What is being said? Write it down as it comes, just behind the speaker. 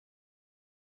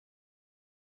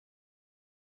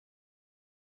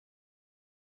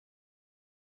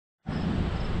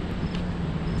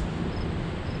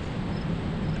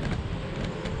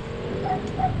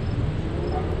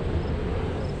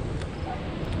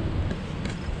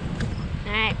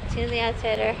Alright, to the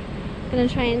outsider. I'm gonna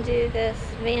try and do this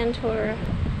van tour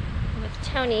with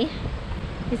Tony.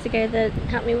 He's the guy that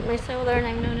helped me with my solar, and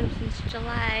I've known him since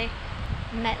July.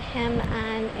 Met him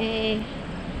on a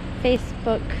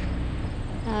Facebook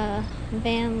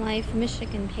Van Life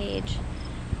Michigan page.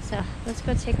 So let's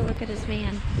go take a look at his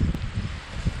van.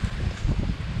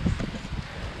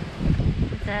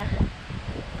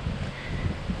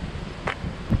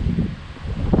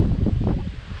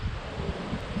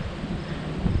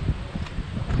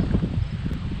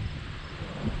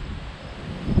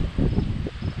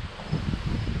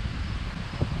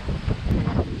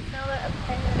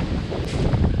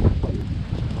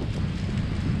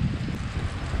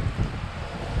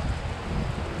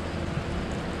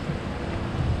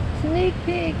 Sneak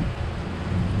peek.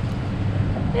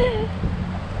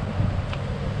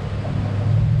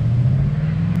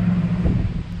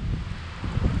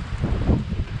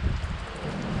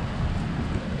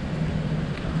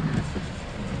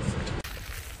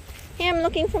 Here I'm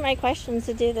looking for my questions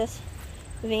to do this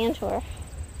van tour.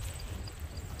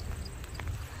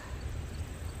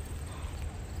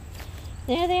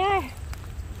 There they are.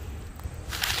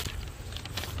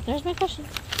 There's my questions.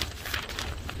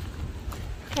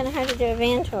 Kind of hard to do a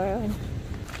van tour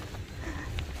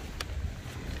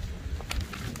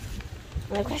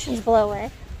when the questions blow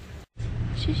away.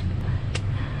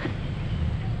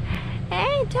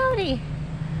 Hey, Tony.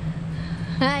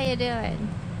 How you doing?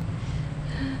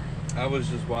 I was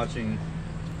just watching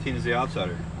Tina's the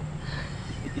Outsider.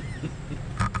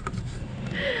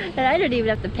 And I didn't even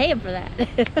have to pay him for that.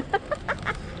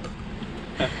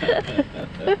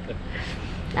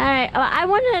 Alright, well, I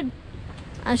want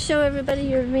to show everybody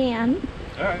your van.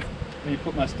 Alright, let me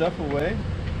put my stuff away.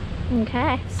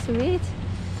 Okay, sweet.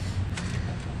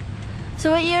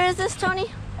 So what year is this,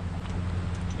 Tony?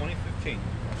 2015.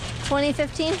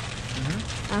 2015?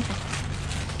 Mm-hmm. Okay.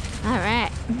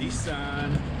 Alright.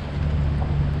 Nissan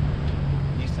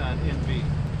NV.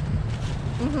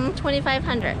 Mm-hmm,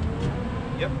 2500.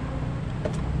 Yep.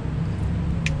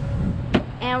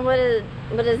 And what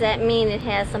does that mean? It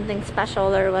has something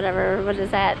special or whatever? What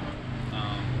is that?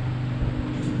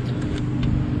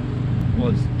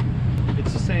 Well,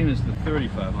 it's the same as the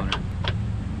 3500,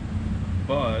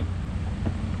 but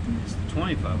it's the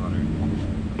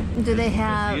 2500. Do they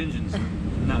have? The engine's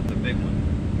not the big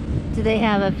one. Do they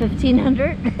have a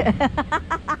 1500?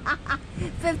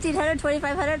 1500,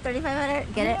 2500,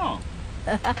 3500? Get it? No.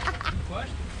 Good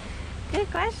question.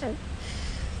 Good question.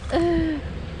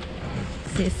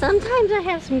 See, sometimes I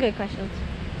have some good questions.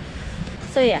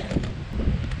 So yeah,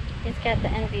 it's got the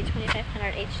NV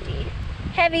 2500 HD,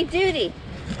 heavy duty.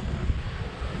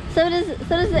 So does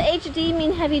the HD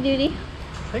mean heavy duty?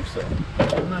 I think so.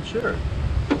 I'm not sure.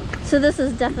 So this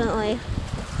is definitely,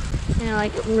 you know,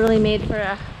 like really made for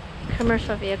a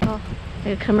commercial vehicle,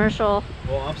 like a commercial.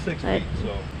 Well, I'm 6 feet,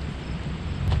 so.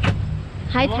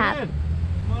 High Come top. on in.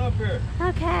 Come on up here.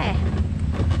 Okay.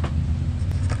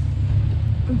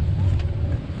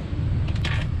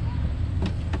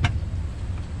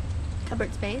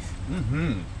 Cupboard space.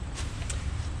 Mm-hmm.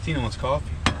 Tina wants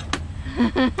coffee.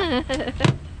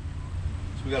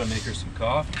 So we gotta make her some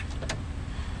coffee.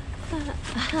 What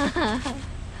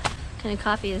kind of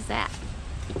coffee is that?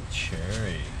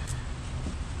 Cherry.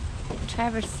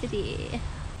 Traverse City.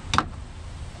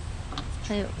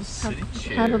 City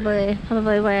cherry.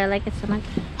 Probably why I like it so much.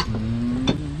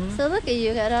 Mm-hmm. So look at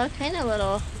you, got all kind of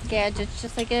little gadgets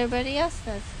just like everybody else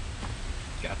does.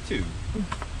 Got to.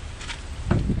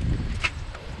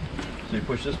 So you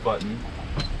push this button.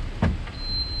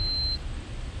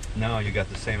 Now you got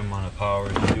the same amount of power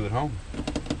as you do at home.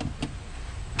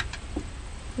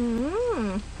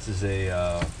 This is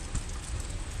a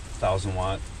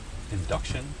 1000-watt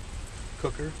induction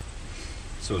cooker,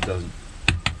 so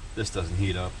this doesn't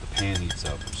heat up. The pan heats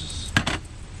up, which is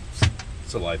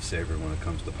it's a lifesaver when it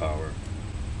comes to power.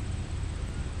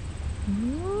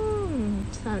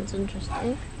 Sounds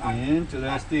interesting.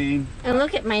 Interesting. And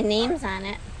look at my names on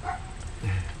it.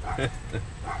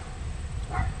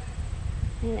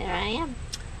 And there I am.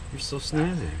 You're so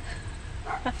snazzy.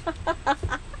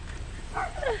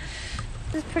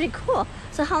 This is pretty cool.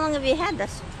 So how long have you had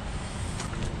this?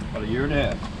 About a year and a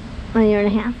half. A year and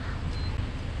a half.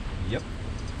 Yep.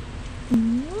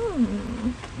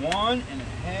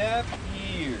 1.5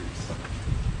 years.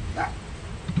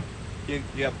 You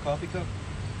have a coffee cup?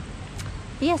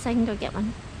 Yes, I can go get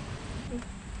one.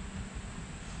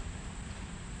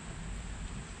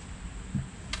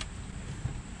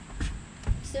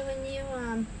 So when you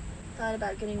thought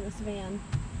about getting this van,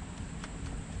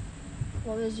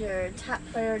 what was your top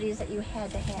priorities that you had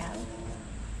to have?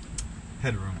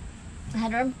 Headroom.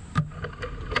 Headroom?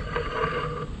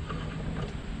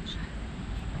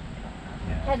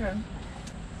 Yeah. Headroom.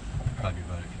 Probably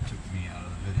better if you took me out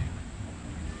of the video.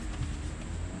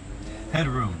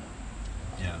 Headroom.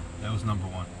 Yeah, that was number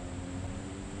one.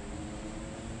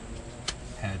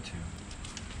 Had to.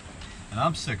 And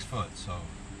I'm 6 foot, so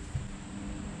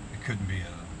it couldn't be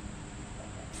a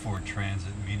Ford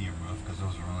Transit medium roof because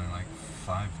those were only like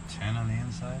 5'10" on the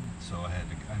inside. So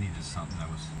I needed something that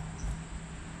was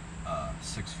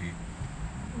 6 feet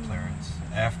clearance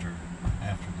after the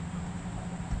build.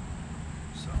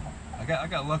 So I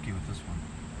got lucky with this one.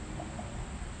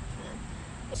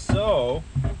 So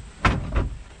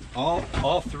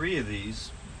all three of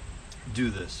these do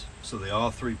this. So they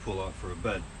all three pull out for a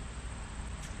bed.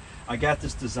 I got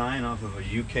this design off of a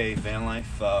UK van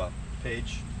life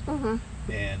page.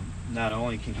 And not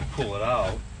only can you pull it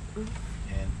out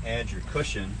and add your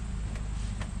cushion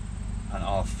on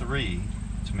all three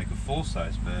to make a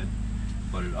full-size bed,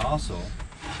 but it also,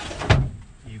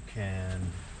 you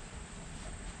can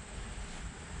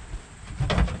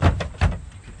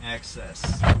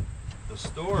access the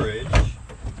storage.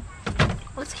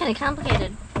 Well, it's kind of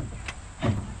complicated.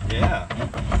 Yeah.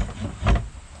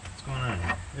 What's going on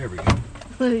here? There we go.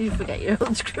 You forgot your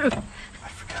old screw. I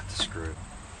forgot the screw.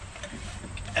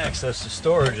 Access to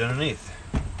storage underneath.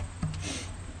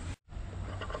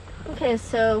 Okay,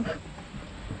 so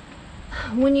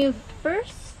when you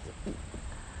first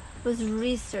was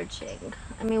researching,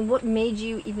 I mean, what made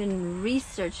you even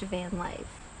research van life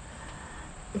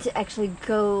to actually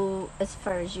go as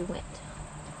far as you went?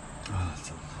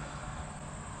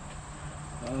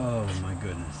 Oh my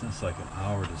goodness, that's like an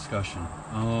hour discussion.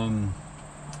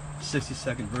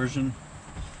 60-second version.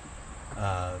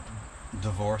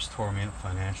 Divorce tore me up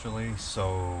financially,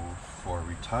 so for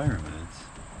retirement,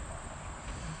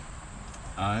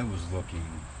 I was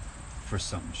looking for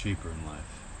something cheaper in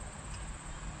life.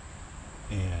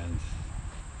 And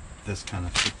this kind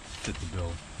of fit the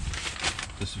bill.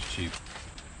 This was cheap.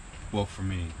 Well, for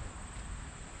me.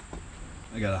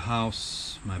 I got a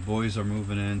house, my boys are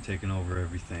moving in, taking over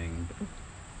everything.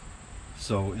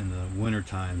 So in the winter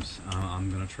times, I'm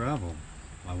gonna travel.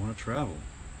 I wanna travel.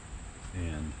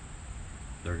 And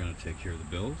they're gonna take care of the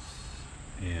bills.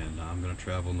 And I'm gonna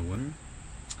travel in the winter.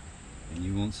 And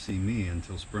you won't see me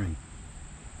until spring.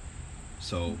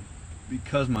 So,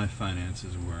 because my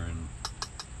finances were in,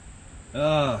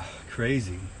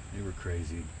 crazy. They were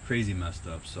crazy. Crazy messed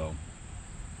up, so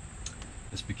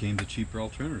this became the cheaper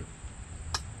alternative.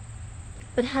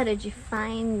 But how did you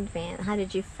find van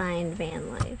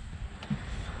life?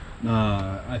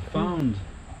 I found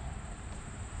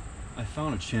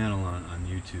a channel on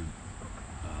YouTube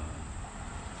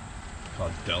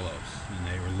called Delos, and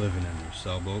they were living in their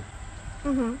sailboat.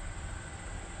 And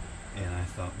I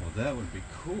thought, well, that would be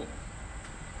cool.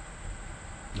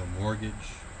 No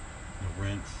mortgage, no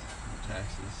rent, no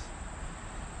taxes.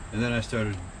 And then I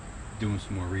started doing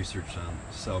some more research on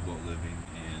sailboat living,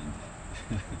 and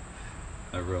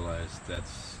I realized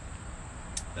that's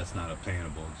not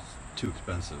obtainable. It's too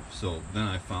expensive. So then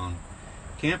I found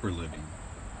camper living,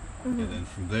 and then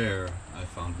from there I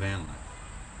found van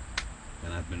life,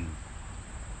 and I've been,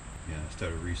 I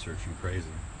started researching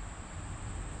crazy.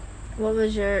 What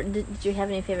was did you have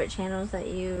any favorite channels that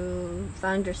you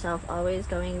found yourself always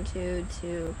going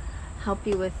to help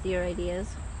you with your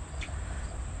ideas?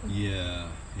 Yeah,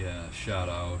 shout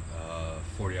out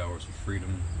 40 Hours of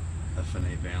Freedom,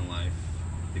 FNA Van Life,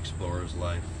 Explorer's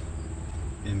Life,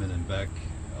 Inman and Beck,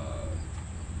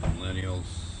 Millennials.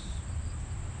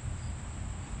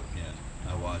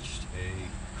 Yeah, I watched a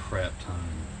crap ton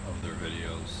of their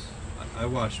videos. I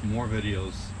watched more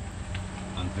videos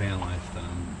on van life than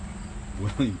I'm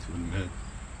willing to admit.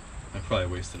 I probably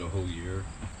wasted a whole year.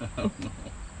 I don't know.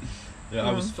 Yeah,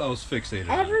 I was fixated.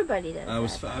 Everybody does.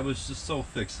 I was just so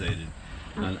fixated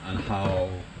on how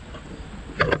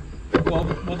well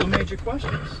the major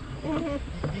questions.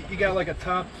 You got like a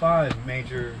top 5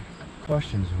 major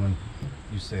questions when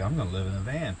you say I'm going to live in a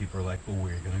van. People are like, well,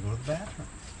 where are you going to go to the bathroom?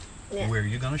 Yeah. Where are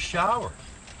you going to shower?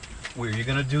 Where are you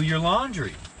going to do your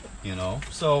laundry?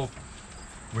 So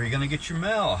where are you going to get your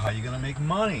mail? How are you going to make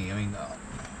money? I mean,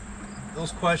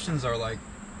 those questions are like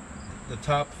the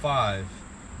top 5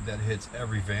 that hits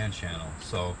every van channel.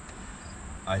 So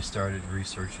I started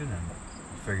researching and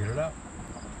figured it out.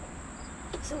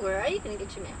 So where are you going to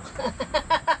get your mail?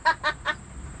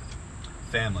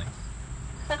 Family.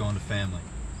 Going to family.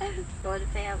 Going to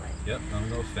family. Yep, I'm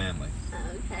going to go family.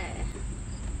 Okay.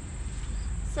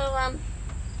 So,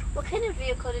 what kind of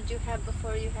vehicle did you have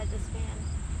before you had this van?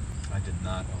 I did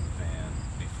not own a van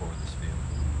before this vehicle.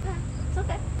 Yeah, it's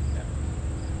okay.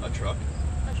 Yeah. A truck.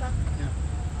 A truck? Yeah.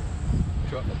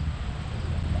 Truck.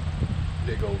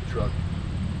 Big old truck.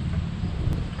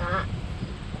 Uh-huh.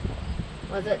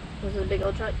 Was it a big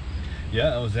old truck?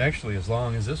 Yeah, it was actually as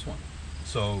long as this one.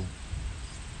 So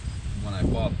when I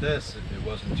bought this, it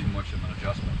wasn't too much of an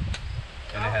adjustment.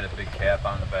 And it had a big cap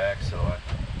on the back, so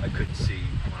I couldn't see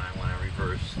when I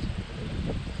reversed.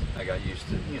 I got used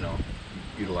to, you know,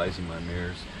 utilizing my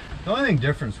mirrors. The only thing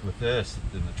difference with this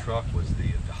than the truck was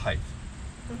the height.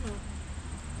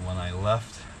 Mm-hmm. When I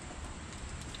left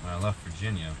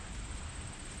Virginia,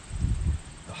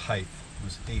 the height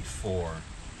was 8'4",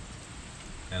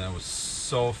 and I was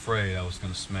so afraid I was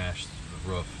going to smash the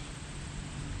roof.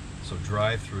 So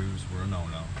drive-throughs were a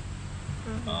no-no.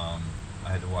 Mm-hmm. I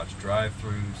had to watch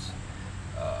drive-throughs.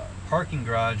 Parking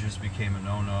garages became a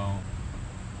no-no.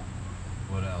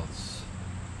 What else?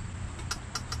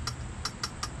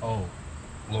 Oh,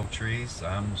 low trees.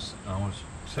 I almost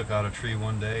took out a tree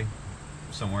one day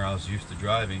somewhere I was used to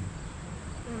driving.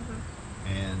 Mm-hmm.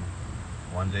 And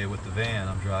one day with the van,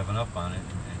 I'm driving up on it,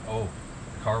 and oh,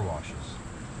 car washes.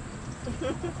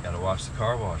 Got to watch the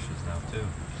car washes now too.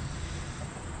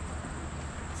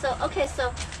 So okay,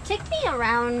 so take me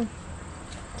around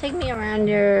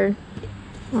your.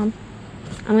 Well,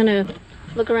 I'm gonna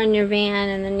look around your van,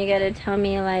 and then you gotta tell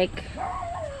me like,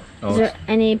 is there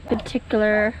any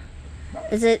particular?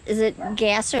 Is it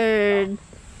gas or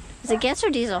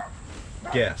diesel?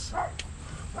 Gas.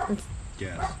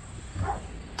 Gas.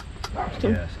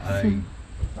 Yes, I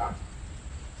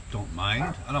don't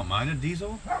mind. I don't mind a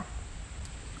diesel. I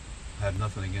have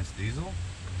nothing against diesel.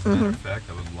 As a matter of fact,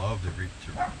 I would love to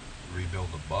rebuild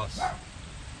a bus,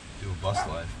 do a bus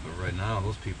life. But right now,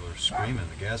 those people are screaming.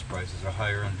 The gas prices are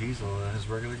higher on diesel than is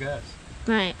regular gas.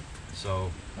 Right.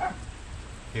 So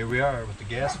here we are with the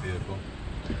gas vehicle.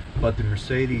 But the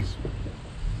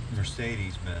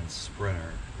Mercedes-Benz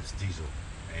Sprinter is diesel,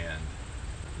 and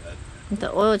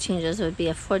the oil changes would be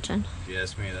a fortune. if you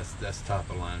ask me, that's top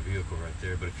of the line vehicle right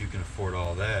there. But if you can afford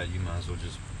all that, you might as well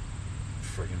just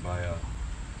freaking buy a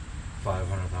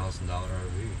 $500,000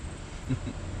 RV.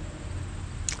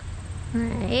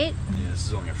 Right. Yeah, this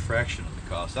is only a fraction of the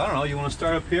cost. I don't know. You want to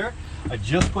start up here? I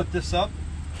just put this up.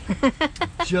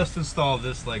 Just installed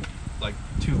this like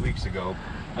 2 weeks ago.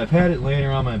 I've had it laying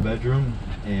around my bedroom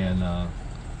and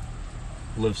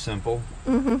live simple.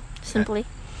 Mm-hmm. Simply.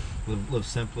 Live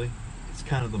simply. It's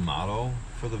kind of the motto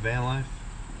for the van life.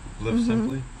 Live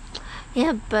simply.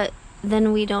 Yeah, but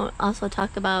then we don't also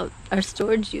talk about our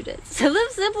storage units. So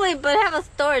live simply, but have a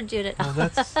storage unit. Well,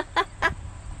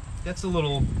 that's a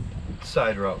little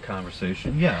side route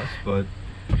conversation, yes, but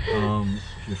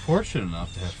if you're fortunate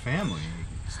enough to have family, you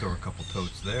can store a couple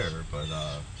totes there. But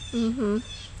right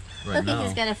Look, now,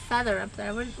 he's got a feather up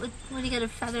there. What do you got a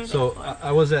feather so there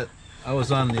for? I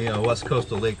was on the west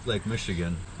coast of Lake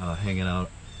Michigan, hanging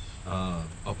out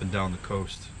up and down the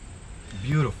coast.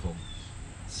 Beautiful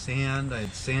sand. I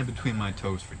had sand between my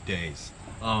toes for days,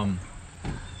 and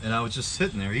I was just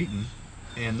sitting there eating,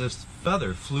 and this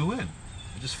feather flew in.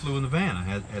 It just flew in the van. I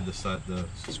had the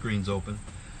screens open,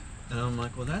 and I'm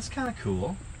like, well, that's kind of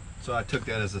cool. So I took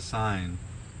that as a sign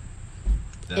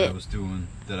that I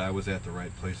was at the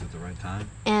right place at the right time.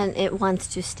 And it wants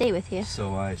to stay with you.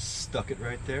 So I stuck it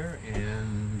right there,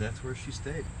 and that's where she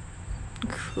stayed.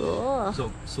 Cool.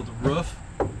 So the roof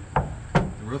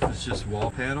is just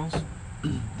wall panels.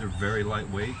 They're very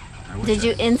lightweight. Did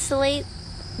you insulate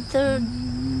the?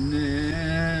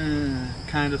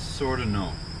 Kind of, sort of,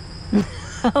 no.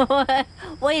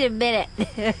 Wait a minute.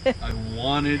 I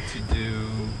wanted to do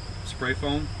spray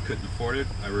foam, couldn't afford it.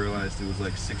 I realized it was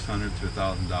like $600 to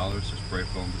 $1,000 to spray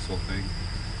foam this whole thing.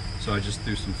 So I just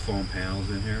threw some foam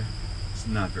panels in here. It's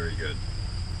not very good,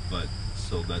 but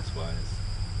so that's why it's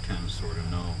kind of, sort of,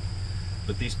 no.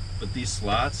 But these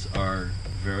slots are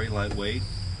very lightweight.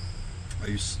 I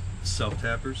use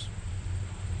self-tappers,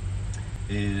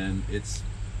 and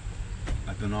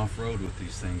I've been off-road with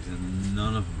these things, and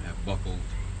none of them have buckled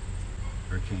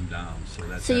or came down.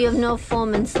 So you have no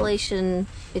foam insulation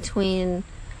between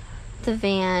the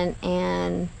van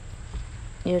and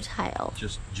your tile.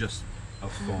 Just a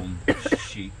foam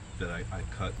sheet that I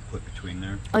cut and put between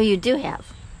there. Oh, you do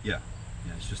have. Yeah,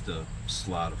 it's just a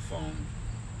slot of foam.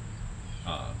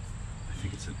 I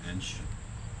think it's an inch.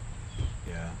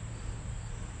 Yeah.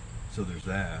 So there's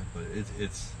that, but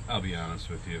it's. I'll be honest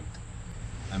with you.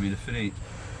 I mean, if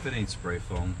it ain't spray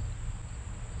foam,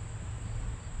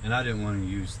 and I didn't want to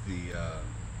use the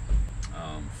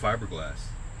fiberglass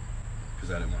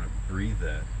because I didn't want to breathe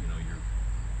that. You know,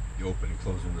 you open and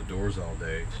closing the doors all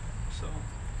day, so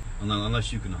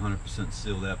unless you can 100%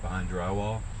 seal that behind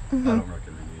drywall, I don't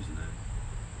recommend using that.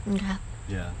 Okay.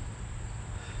 Yeah.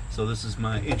 So this is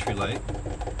my entry light.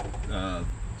 The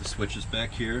switch is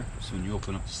back here, so when you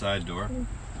open up the side door,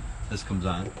 this comes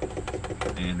on.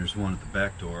 And there's one at the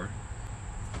back door.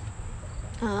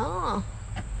 Oh,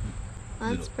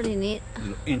 that's pretty neat.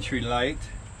 Little entry light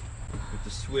with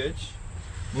the switch.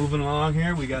 Moving along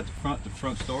here, we got the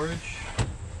front storage.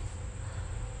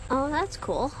 Oh, that's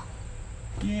cool.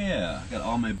 Yeah, got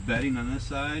all my bedding on this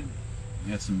side.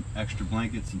 I got some extra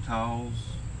blankets and towels.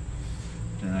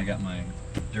 Then I got my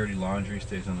dirty laundry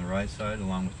stays on the right side,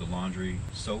 along with the laundry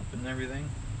soap and everything.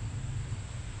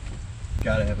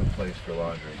 Gotta have a place for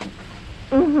laundry.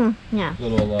 Mm-hmm. Yeah.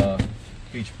 Little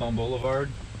Beach Bum Boulevard.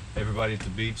 Everybody at the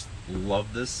beach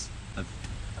loved this.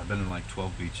 I've been in like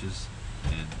 12 beaches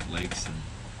and lakes, and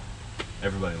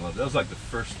everybody loved it. That was like the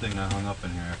first thing I hung up in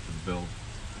here after the build.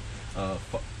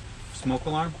 Smoke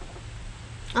alarm.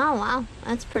 Oh wow,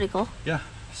 that's pretty cool. Yeah,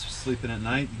 sleeping at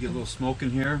night, you get a little smoke in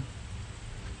here.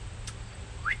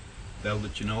 That'll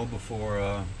let you know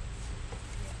before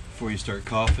you start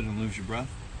coughing and lose your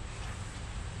breath.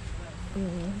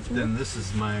 Mm-hmm. Then this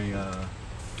is my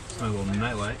little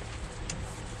night light.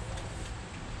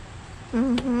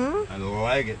 Mm-hmm. I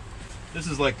like it. This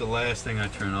is like the last thing I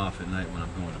turn off at night when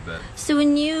I'm going to bed. So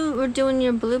when you were doing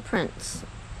your blueprints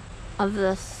of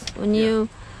this, when you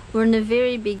were in the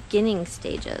very beginning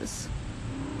stages,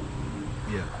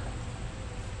 Yeah.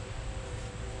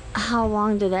 how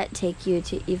long did that take you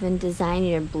to even design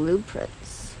your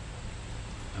blueprints?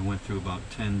 I went through about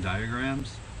 10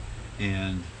 diagrams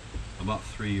and about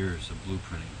 3 years of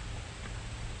blueprinting.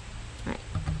 Right.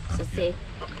 So see,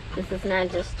 this is not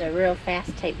just a real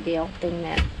fast type deal thing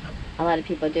that a lot of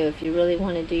people do. If you really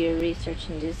want to do your research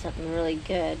and do something really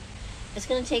good, it's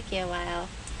going to take you a while,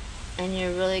 and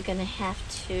you're really going to have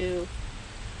to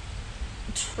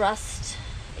trust.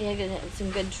 You're going to have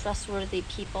some good trustworthy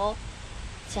people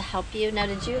to help you. Now,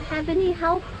 did you have any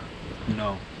help?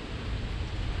 No.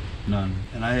 None.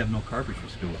 And I have no carpentry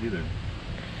skills either.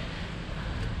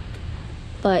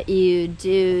 But you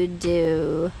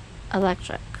do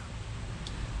electric.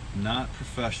 Not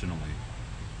professionally.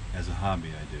 As a hobby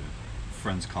I do.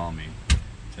 Friends call me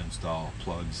to install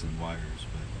plugs and wires,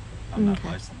 but I'm not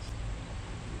licensed.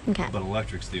 Okay. But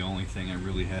electric's the only thing I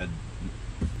really had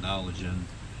knowledge in.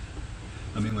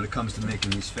 I mean, when it comes to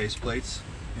making these face plates,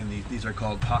 and these are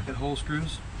called pocket hole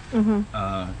screws.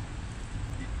 Mm-hmm.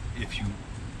 If you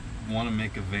want to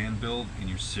make a van build and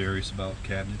you're serious about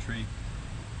cabinetry,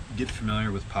 get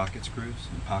familiar with pocket screws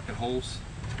and pocket holes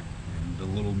and the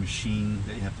little machine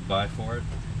that you have to buy for it,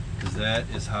 because that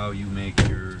is how you make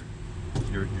your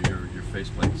face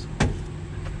plates.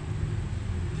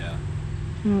 Yeah.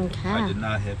 Okay. I did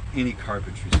not have any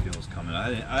carpentry skills coming.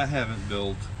 I haven't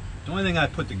built. The only thing I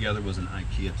put together was an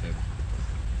IKEA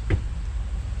table.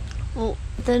 Well,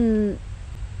 then,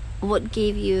 what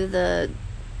gave you the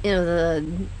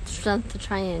strength to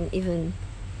try and even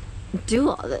do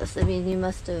all this? I mean, you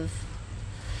must have.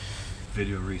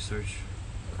 Video research,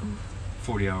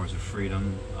 40 Hours of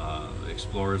Freedom,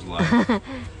 Explorer's Life.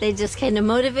 They just kind of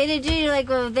motivated you. You're like,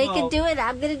 well, if they could do it,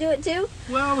 I'm gonna do it too.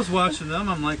 Well, I was watching them.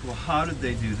 I'm like, well, how did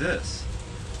they do this?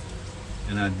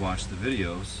 And I'd watch the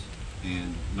videos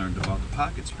and learned about the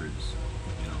pocket screws,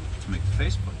 to make the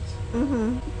face plates.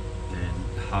 Mm-hmm.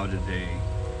 And how did they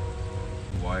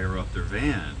wire up their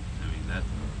van? I mean,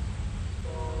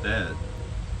 that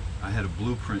I had a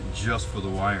blueprint just for the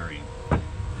wiring,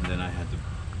 and then I had the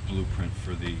blueprint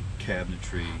for the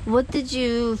cabinetry. What did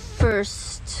you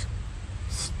first?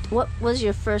 What was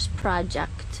your first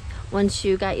project once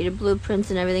you got your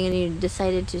blueprints and everything, and you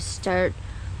decided to start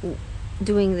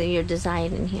doing your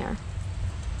design in here?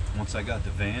 Once I got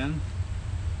the van,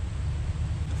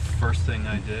 the first thing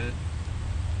I did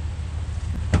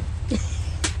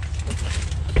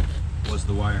was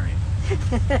the wiring.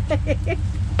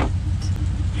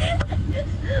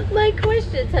 My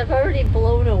questions have already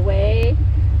blown away.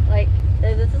 Like,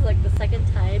 this is like the second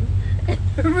time.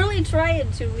 They're really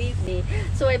trying to leave me,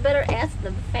 so I better ask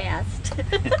them fast.